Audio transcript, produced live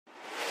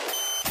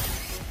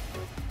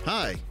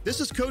Hi,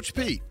 this is Coach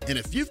Pete, and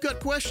if you've got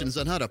questions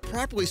on how to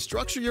properly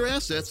structure your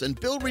assets and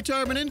build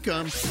retirement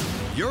income,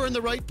 you're in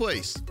the right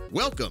place.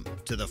 Welcome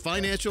to the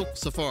Financial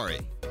Safari.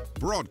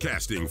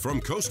 Broadcasting from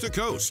coast to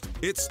coast,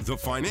 it's the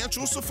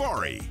Financial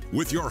Safari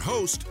with your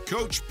host,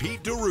 Coach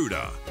Pete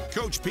D'Arruda.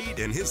 Coach Pete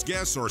and his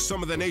guests are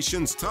some of the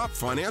nation's top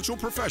financial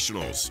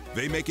professionals.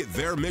 They make it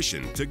their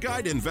mission to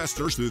guide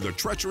investors through the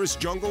treacherous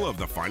jungle of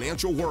the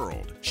financial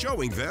world,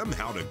 showing them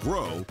how to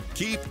grow,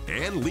 keep,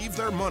 and leave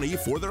their money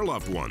for their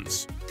loved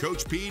ones.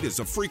 Coach Pete is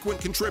a frequent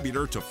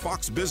contributor to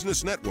Fox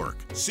Business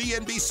Network,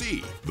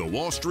 CNBC, The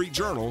Wall Street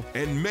Journal,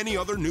 and many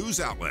other news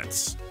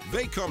outlets.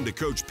 They come to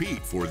Coach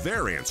Pete for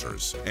their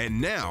answers, and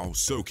now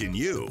so can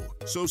you.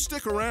 So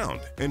stick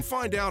around and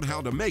find out how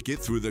to make it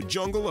through the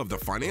jungle of the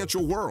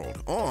financial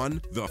world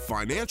on the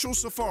Financial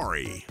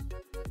Safari.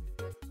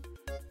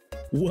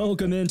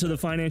 Welcome into the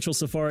Financial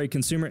Safari.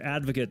 Consumer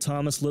advocate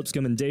Thomas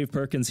Lipscomb and Dave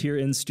Perkins here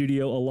in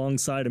studio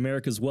alongside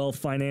America's Wealth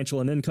Financial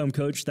and Income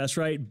Coach. That's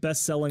right,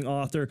 best-selling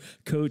author,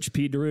 Coach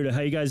Pete D'Arruda.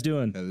 How you guys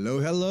doing?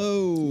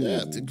 Hello.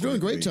 Yeah, doing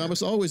great,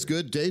 Thomas. Always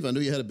good. Dave, I knew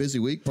you had a busy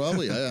week,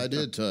 probably. I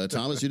did.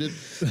 Thomas, you did.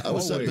 I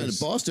was up in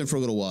Boston for a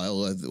little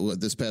while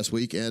this past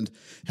week and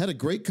had a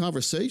great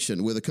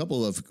conversation with a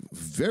couple of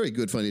very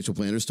good financial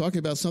planners talking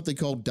about something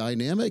called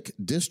dynamic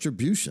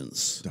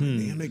distributions.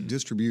 Dynamic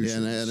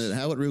distributions. And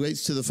how it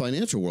relates to the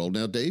financial world.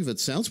 Now, Dave, it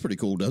sounds pretty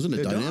cool, doesn't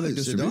it? Dynamic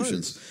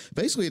distributions.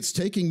 Basically, it's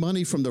taking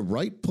money from the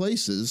right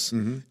places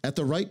at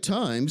the right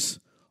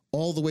times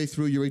all the way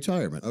through your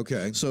retirement.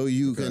 Okay. So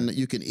you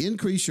can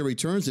increase your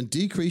returns and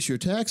decrease your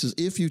taxes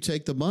if you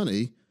take the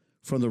money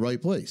from the right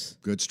place.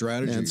 Good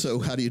strategy. And so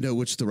how do you know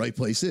which the right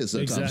place is?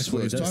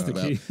 Exactly. That's talking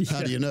about. Yeah.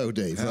 How do you know,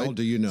 Dave? How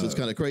do you know? So it's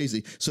kind of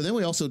crazy. So then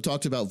we also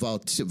talked about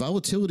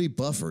volatility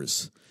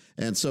buffers.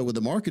 And so when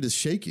the market is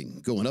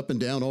shaking, going up and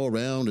down all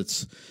around,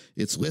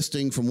 it's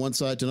listing from one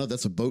side to another.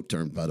 That's a boat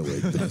term, by the way.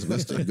 That's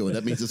listing going.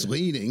 That means it's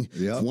leaning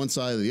from one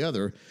side to the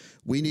other.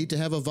 We need to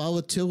have a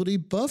volatility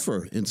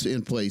buffer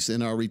in place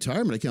in our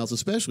retirement accounts,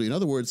 especially. In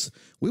other words,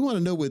 we want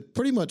to know with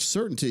pretty much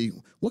certainty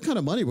what kind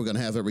of money we're going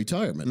to have at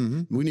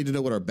retirement. We need to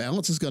know what our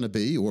balance is going to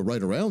be, or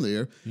right around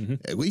there.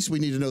 At least we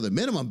need to know the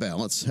minimum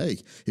balance. Hey,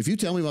 if you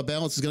tell me my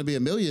balance is going to be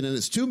 $1 million and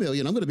it's $2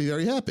 million, I'm going to be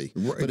very happy.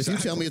 Right, but if you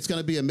tell me it's going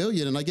to be $1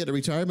 million and I get to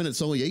retirement,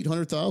 it's only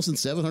 $800,000,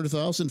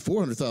 $700,000,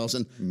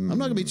 $400,000, I'm not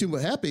going to be too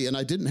happy, and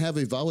I didn't have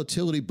a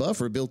volatility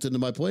buffer built into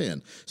my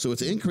plan. So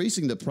it's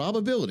increasing the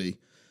probability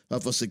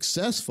of a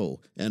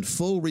successful and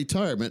full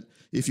retirement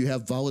if you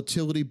have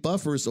volatility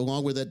buffers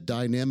along with that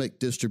dynamic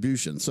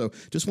distribution. So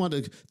just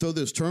wanted to throw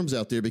those terms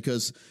out there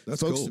because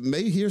folks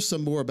may hear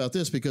some more about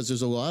this, because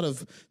there's a lot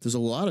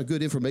of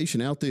good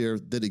information out there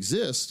that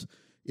exists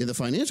in the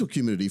financial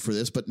community for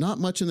this, but not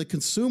much in the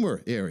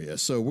consumer area.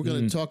 So we're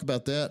going to talk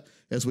about that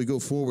as we go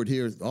forward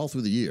here all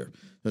through the year.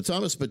 Now,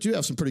 Thomas, but you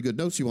have some pretty good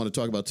notes you want to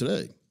talk about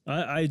today.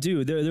 I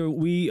do.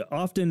 We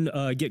often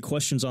get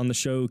questions on the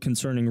show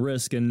concerning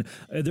risk, and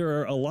there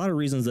are a lot of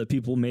reasons that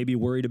people may be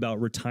worried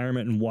about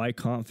retirement and why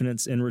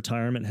confidence in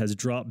retirement has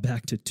dropped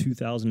back to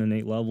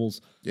 2008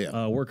 levels.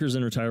 Yeah. Workers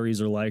and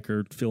retirees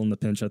are feeling the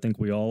pinch. I think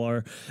we all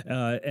are.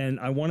 And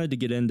I wanted to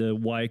get into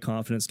why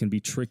confidence can be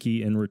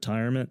tricky in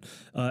retirement.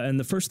 And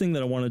the first thing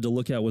that I wanted to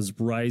look at was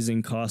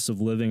rising costs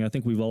of living. I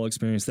think we've all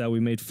experienced that. We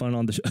made fun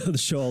on the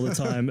show all the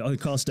time. The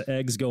cost of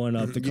eggs going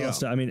up, the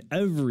cost of,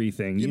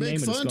 everything. You make name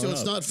fun till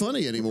it's not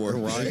funny anymore.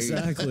 Right.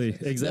 Exactly.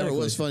 Never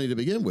was funny to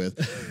begin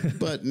with.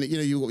 But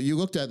you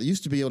looked at, you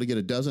used to be able to get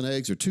a dozen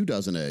eggs or 2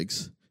 dozen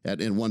eggs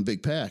in one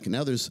big pack. And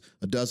now there's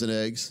a dozen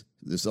eggs.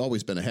 There's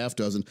always been a half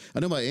dozen.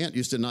 I know my aunt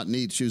used to not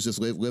need, she was just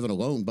living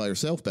alone by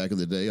herself back in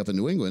the day up in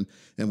New England.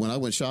 And when I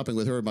went shopping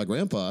with her and my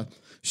grandpa,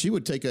 she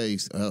would take a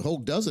whole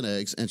dozen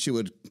eggs and she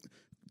would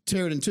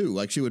tear it in two.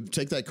 Like she would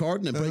take that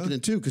carton and break it in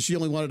two because she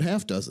only wanted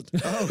half dozen.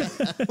 Oh.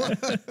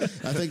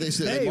 I think they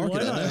said they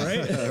market it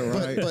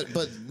that.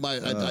 Right?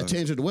 I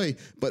changed it away.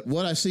 But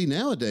what I see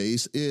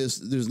nowadays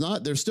is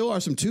there still are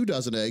some 2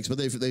 dozen eggs, but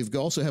they've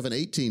also have an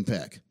 18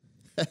 pack.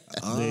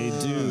 They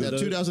do. Yeah,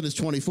 2 dozen is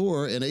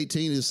 24, and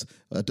 18 is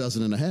a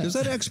dozen and a half. Does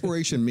that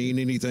expiration mean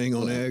anything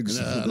on eggs?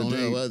 I don't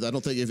know. I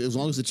don't think as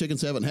long as the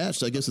chickens haven't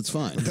hatched, I guess it's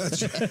fine.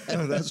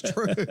 That's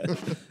true.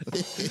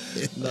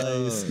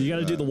 Nice. You got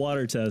to do the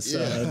water test.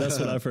 That's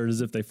what I've heard. Is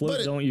if they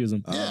float, don't use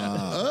them.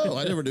 Yeah.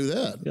 I never do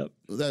that. Yep.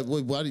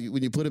 Why do you,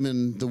 when you put them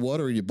in the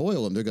water and you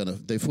boil them,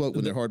 they float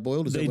when they're hard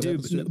boiled? They do,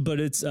 but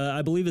it's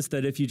I believe it's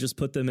that if you just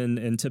put them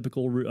in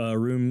typical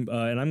room,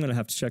 and I'm going to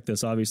have to check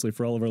this obviously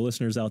for all of our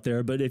listeners out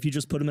there, but if you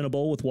just put them in a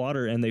bowl with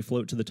water and they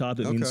float to the top,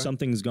 it means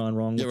something's gone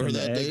wrong with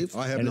the egg, Dave?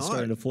 I have and not. It's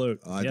starting to float.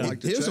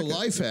 Here's a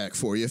life hack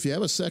for you. If you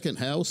have a second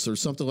house or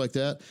something like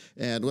that,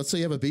 and let's say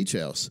you have a beach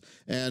house,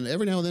 and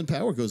every now and then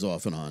power goes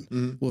off and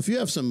on. Well, if you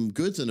have some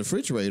goods in the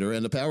refrigerator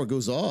and the power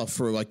goes off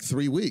for like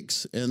 3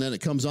 weeks, and then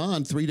it comes comes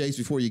on 3 days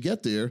before you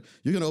get there,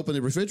 you're going to open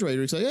the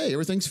refrigerator and say, hey,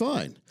 everything's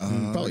fine.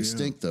 Probably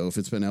stink, though, if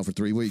it's been out for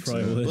 3 weeks.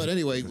 But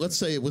anyway, let's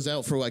say it was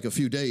out for like a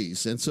few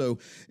days. And so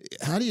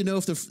how do you know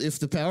if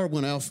the power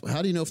went out?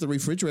 How do you know if the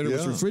refrigerator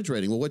was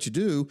refrigerating? Well, what you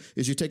do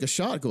is you take a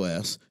shot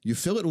glass, you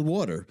fill it with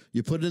water,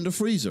 you put it in the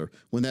freezer.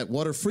 When that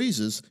water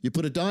freezes, you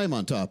put a dime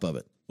on top of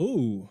it.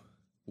 Ooh.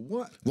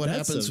 What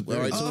happens? All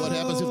right. So what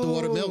happens if the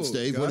water melts,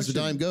 Dave? Where does the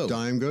dime go?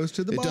 Dime goes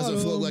to the bottom. It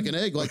doesn't float like an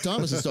egg, like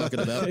Thomas is talking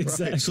about.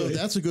 Exactly. So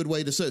that's a good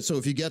way to say it. So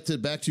if you get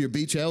back to your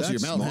beach house, or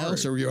your mountain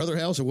house, or your other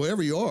house, or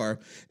wherever you are,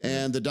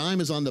 and the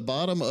dime is on the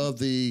bottom of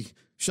the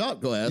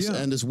shot glass,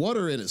 and there's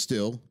water in it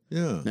still.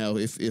 Yeah. Now,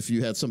 if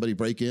you had somebody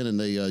break in and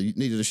they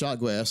needed a shot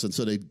glass, and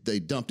so they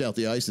dumped out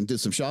the ice and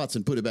did some shots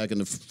and put it back in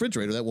the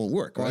refrigerator, that won't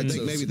work. Well, Right? I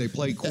think maybe they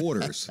play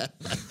quarters.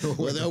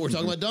 Well, no, we're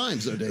talking about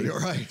dimes, though, Dave.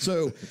 Right.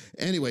 So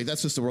anyway,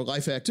 that's just a real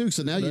life hack too.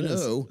 So now you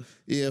know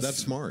if that's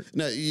smart.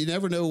 Now you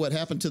never know what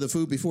happened to the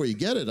food before you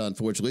get it,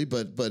 unfortunately.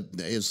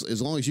 But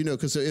as long as you know,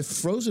 because if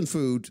frozen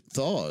food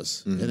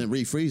thaws and it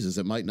refreezes,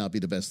 it might not be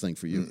the best thing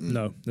for you.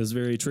 No, that's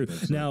very true.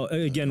 Now,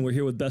 again, we're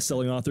here with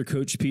best-selling author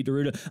Coach Pete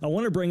D'Arruda. I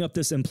want to bring up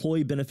this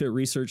Employee Benefit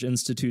Research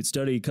Institute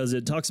study because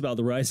it talks about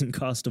the rising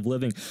cost of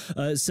living.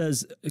 It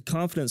says a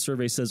confidence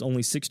survey says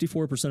only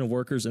 64% of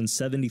workers and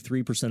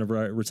 73% of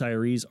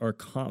retirees are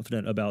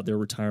confident about their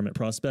retirement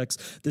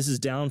prospects. This is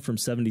down from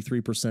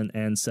 73%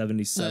 and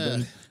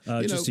 77%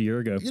 just a year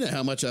ago. You know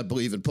how much I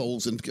believe in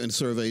polls and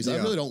surveys. I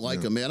really don't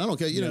like them, man. I don't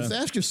care. You know,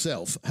 ask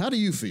yourself, how do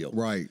you feel?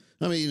 Right.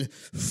 I mean,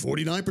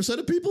 49%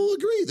 of people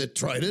agree that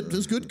Trident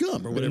is good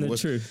gum or whatever it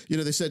was. True? You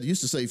know, they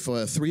used to say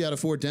 3 out of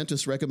 4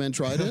 dentists recommend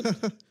Trident.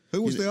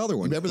 Who was the other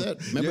one? Remember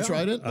that? Remember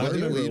Trident? I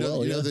remember you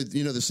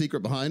know the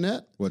secret behind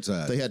that? What's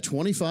that? They had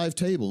 25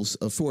 tables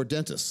of 4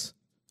 dentists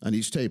on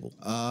each table.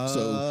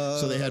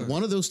 So they had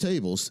one of those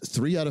tables,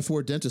 3 out of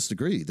 4 dentists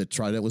agree that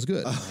Trident was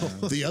good.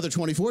 The other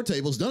 24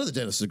 tables, none of the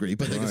dentists agree,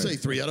 but they can say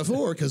 3 out of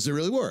 4 because they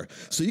really were.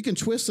 So you can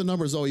twist the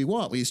numbers all you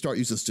want when you start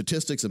using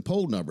statistics and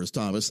poll numbers,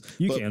 Thomas.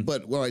 You can.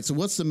 But all right, so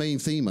what's the main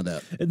theme of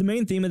that? The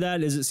main theme of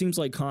that is it seems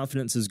like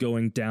confidence is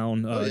going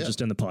down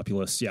just in the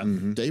populace. Yeah.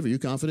 Dave, are you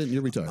confident in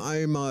your retirement?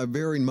 I'm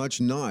very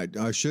much not.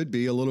 I should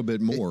be a little bit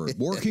more.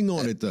 Working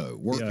on it, though.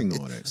 Working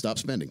on it. Stop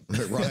spending.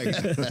 Right.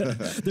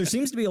 There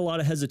seems to be a lot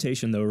of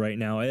hesitation, though, right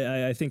now.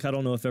 I think, I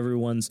don't know if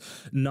everyone's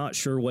not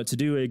sure what to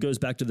do. It goes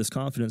back to this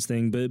confidence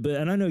thing, but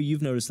and I know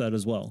you've noticed that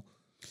as well.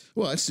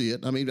 Well, I see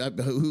it. I mean,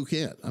 who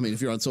can't? I mean,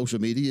 if you're on social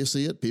media, you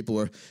see it. People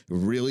are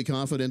really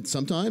confident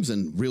sometimes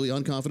and really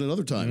unconfident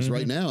other times.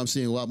 Right now, I'm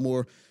seeing a lot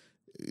more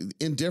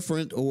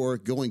indifferent or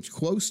going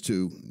close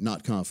to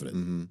not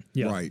confident.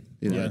 Yeah. Right.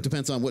 You know, it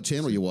depends on what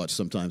channel you watch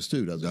sometimes,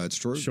 too, doesn't it? That's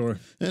true. Sure.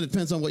 And it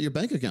depends on what your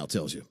bank account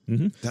tells you.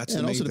 That's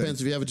And the it also main depends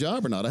thing. if you have a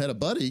job or not. I had a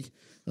buddy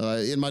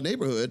in my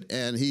neighborhood,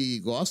 and he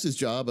lost his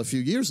job a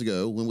few years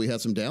ago when we had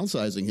some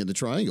downsizing in the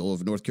Triangle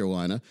of North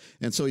Carolina,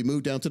 and so he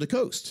moved down to the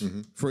coast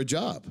for a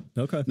job.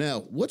 Okay. Now,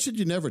 what should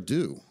you never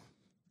do?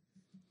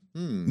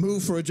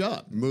 Move for a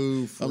job.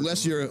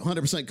 Unless you're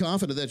 100%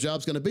 confident that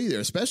job's going to be there,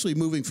 especially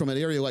moving from an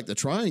area like the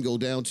Triangle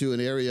down to an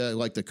area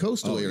like the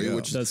coastal area,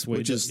 which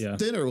is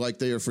thinner like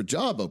they are for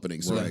job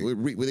openings. So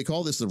they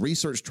call this the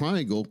research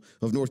triangle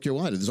of North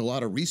Carolina. There's a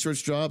lot of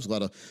research jobs, a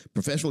lot of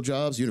professional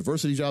jobs,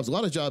 university jobs, a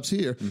lot of jobs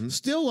here.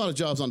 Still a lot of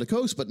jobs on the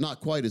coast, but not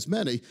quite as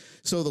many.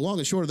 So the long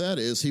and short of that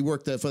is he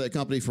worked for that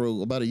company for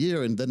about a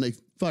year, and then they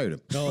fired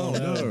him. Oh,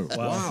 no.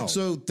 Wow.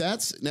 So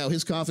that's now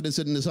his confidence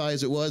isn't as high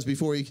as it was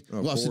before he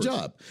lost the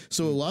job.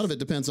 So a lot of it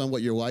depends on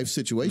what your life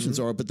situations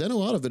are, but then a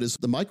lot of it is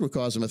the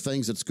microcosm of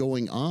things that's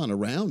going on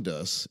around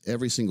us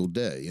every single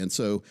day. And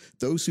so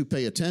those who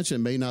pay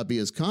attention may not be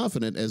as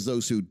confident as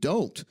those who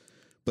don't.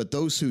 But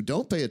those who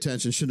don't pay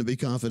attention shouldn't be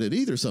confident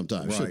either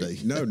sometimes, should they?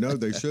 No,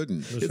 they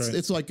shouldn't.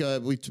 It's like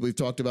we've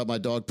talked about my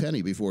dog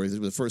Penny before. It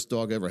was the first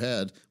dog I ever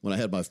had when I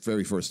had my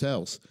very first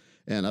house.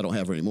 And I don't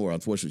have her anymore.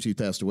 Unfortunately, she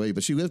passed away.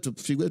 But she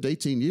lived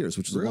 18 years,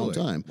 which is a long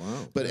time.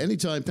 Wow. But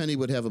anytime Penny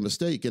would have a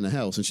mistake in the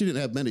house, and she didn't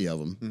have many of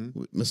them.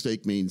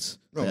 Mistake means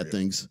bad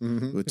things.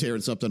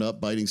 Tearing something up,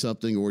 biting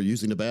something, or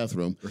using the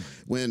bathroom.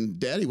 When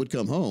Daddy would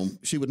come home,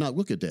 she would not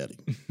look at Daddy.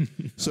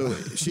 So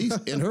she,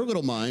 in her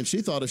little mind,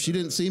 she thought if she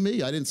didn't see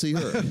me, I didn't see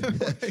her.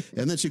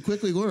 And then she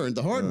quickly learned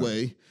the hard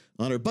way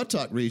on her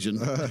buttock region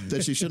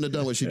that she shouldn't have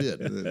done what she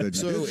did.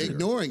 So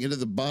ignoring,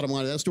 the bottom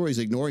line of that story is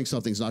ignoring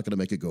something's not going to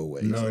make it go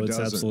away. No, it's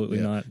absolutely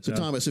not. So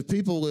Thomas, if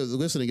people are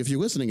listening, if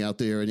you're listening out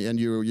there and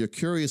you're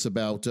curious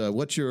about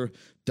what your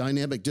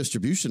dynamic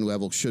distribution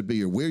level should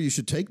be or where you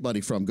should take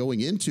money from going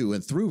into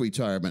and through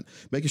retirement,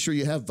 making sure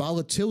you have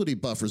volatility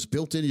buffers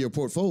built into your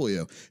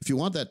portfolio. If you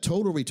want that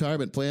total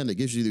retirement plan that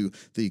gives you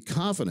the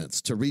confidence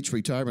to reach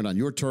retirement on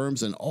your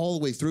terms and all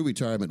the way through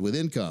retirement with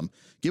income,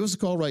 give us a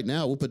call right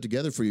now. We'll put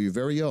together for you your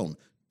very own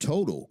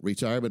total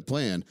retirement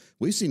plan.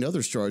 We've seen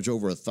others charge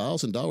over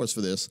 $1,000 for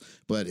this,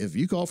 but if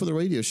you call for the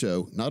radio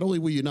show, not only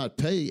will you not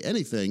pay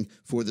anything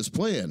for this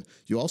plan,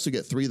 you also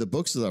get 3 of the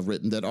books that I've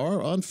written that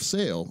are on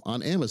sale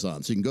on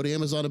Amazon. So you can go to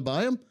Amazon and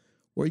buy them,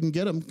 or you can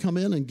get them, come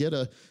in and get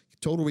a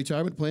total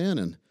retirement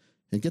plan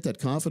and get that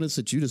confidence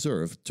that you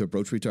deserve to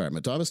approach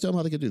retirement. Thomas, tell them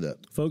how they can do that.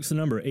 Folks, the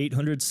number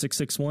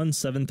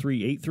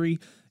 800-661-7383.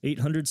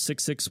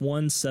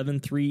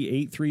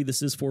 800-661-7383.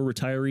 This is for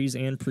retirees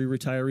and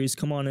pre-retirees.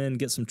 Come on in,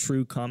 get some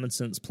true common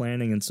sense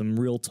planning and some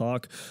real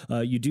talk.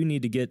 You do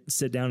need to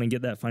sit down and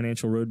get that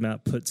financial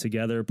roadmap put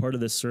together. Part of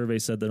this survey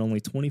said that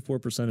only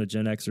 24% of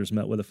Gen Xers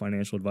met with a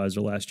financial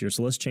advisor last year.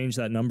 So let's change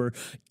that number.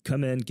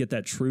 Come in, get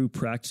that true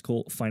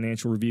practical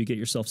financial review, get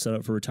yourself set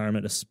up for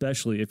retirement,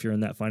 especially if you're in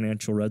that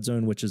financial red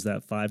zone, which is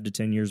that 5 to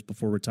 10 years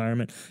before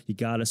retirement. You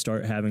got to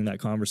start having that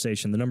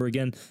conversation. The number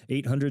again,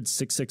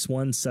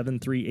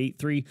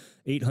 800-661-7383.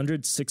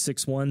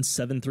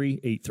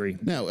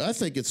 800-661-7383. Now, I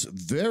think it's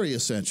very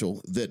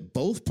essential that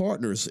both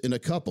partners in a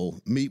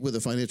couple meet with a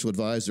financial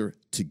advisor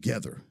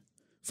together.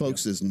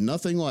 Folks, There's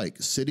nothing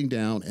like sitting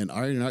down and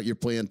ironing out your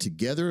plan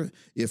together.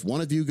 If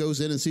one of you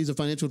goes in and sees a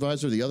financial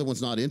advisor, the other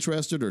one's not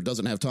interested or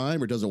doesn't have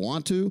time or doesn't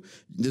want to,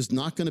 there's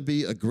not going to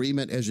be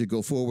agreement as you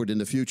go forward in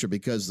the future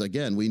because,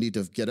 again, we need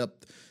to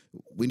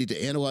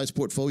analyze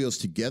portfolios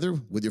together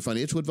with your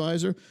financial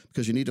advisor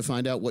because you need to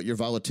find out what your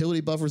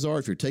volatility buffers are.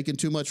 If you're taking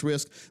too much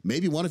risk,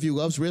 maybe one of you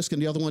loves risk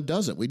and the other one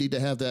doesn't. We need to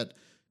have that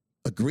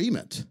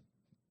agreement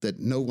that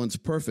no one's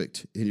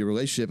perfect in your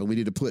relationship, and we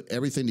need to put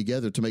everything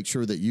together to make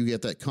sure that you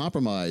get that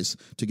compromise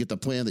to get the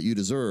plan that you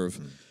deserve.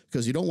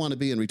 Because you don't want to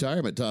be in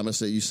retirement, Thomas,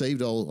 that you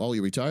saved all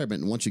your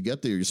retirement, and once you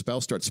get there, your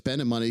spouse starts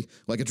spending money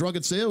like a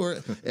drunken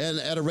sailor and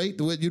at a rate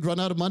that you'd run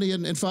out of money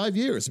in 5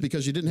 years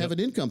because you didn't have an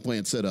income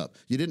plan set up.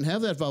 You didn't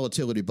have that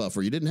volatility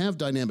buffer. You didn't have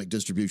dynamic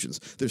distributions.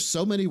 There's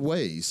so many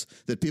ways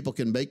that people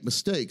can make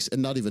mistakes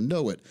and not even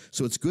know it.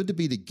 So it's good to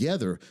be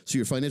together so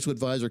your financial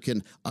advisor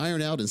can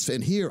iron out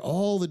and hear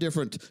all the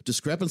different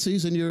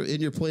discrepancies in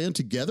your plan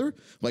together,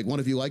 like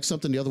one of you likes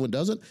something, the other one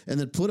doesn't, and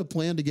then put a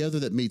plan together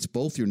that meets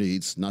both your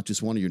needs, not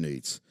just one of your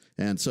needs.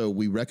 And so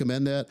we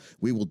recommend that.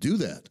 We will do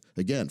that.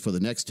 Again, for the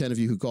next 10 of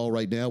you who call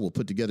right now, we'll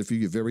put together for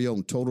you your very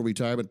own total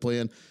retirement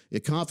plan.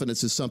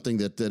 Confidence is something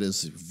that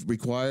is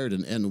required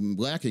and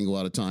lacking a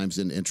lot of times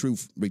in true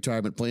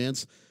retirement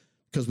plans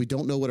because we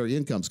don't know what our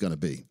income's going to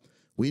be.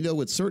 We know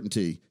with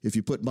certainty if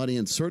you put money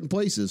in certain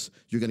places,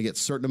 you're going to get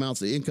certain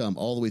amounts of income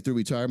all the way through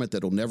retirement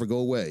that will never go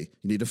away.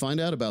 You need to find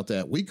out about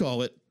that. We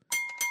call it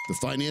the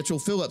financial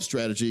fill-up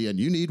strategy, and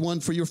you need one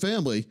for your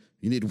family.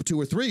 You need 2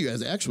 or 3.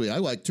 Actually, I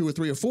like 2 or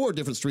 3 or 4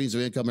 different streams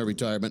of income in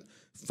retirement.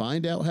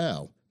 Find out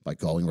how by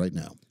calling right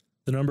now.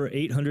 The number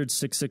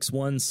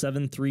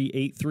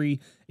 800-661-7383,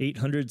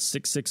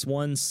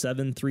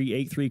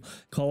 800-661-7383.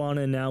 Call on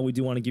in now. We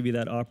do want to give you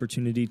that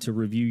opportunity to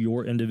review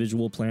your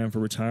individual plan for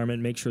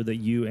retirement. Make sure that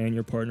you and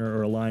your partner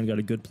are aligned, got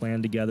a good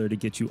plan together to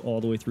get you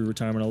all the way through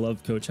retirement. I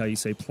love, Coach, how you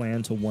say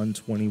plan to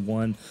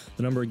 121.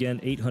 The number again,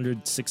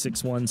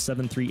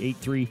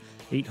 800-661-7383,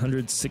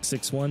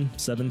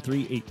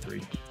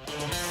 800-661-7383.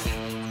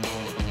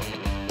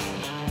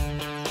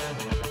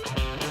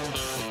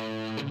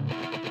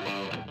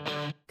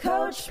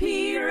 Coach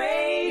P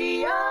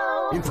Radio.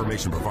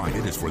 Information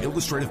provided is for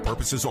illustrative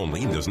purposes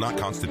only and does not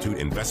constitute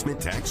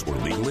investment, tax, or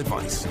legal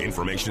advice.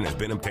 Information has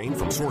been obtained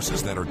from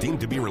sources that are deemed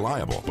to be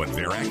reliable, but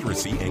their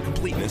accuracy and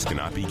completeness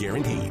cannot be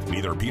guaranteed.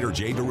 Neither Peter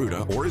J.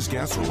 D'Arruda or his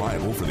guests are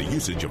liable for the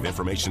usage of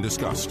information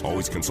discussed.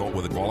 Always consult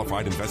with a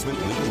qualified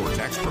investment, legal, or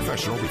tax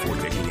professional before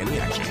taking any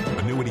action.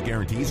 Annuity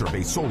guarantees are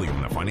based solely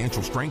on the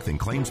financial strength and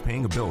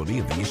claims-paying ability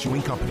of the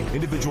issuing company.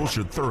 Individuals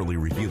should thoroughly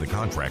review the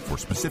contract for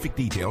specific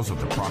details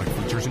of the product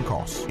features and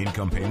costs.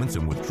 Income payments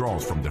and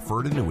withdrawals from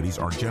deferred annuities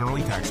are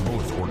generally taxable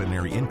as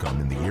ordinary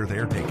income in the year they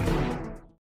are taken.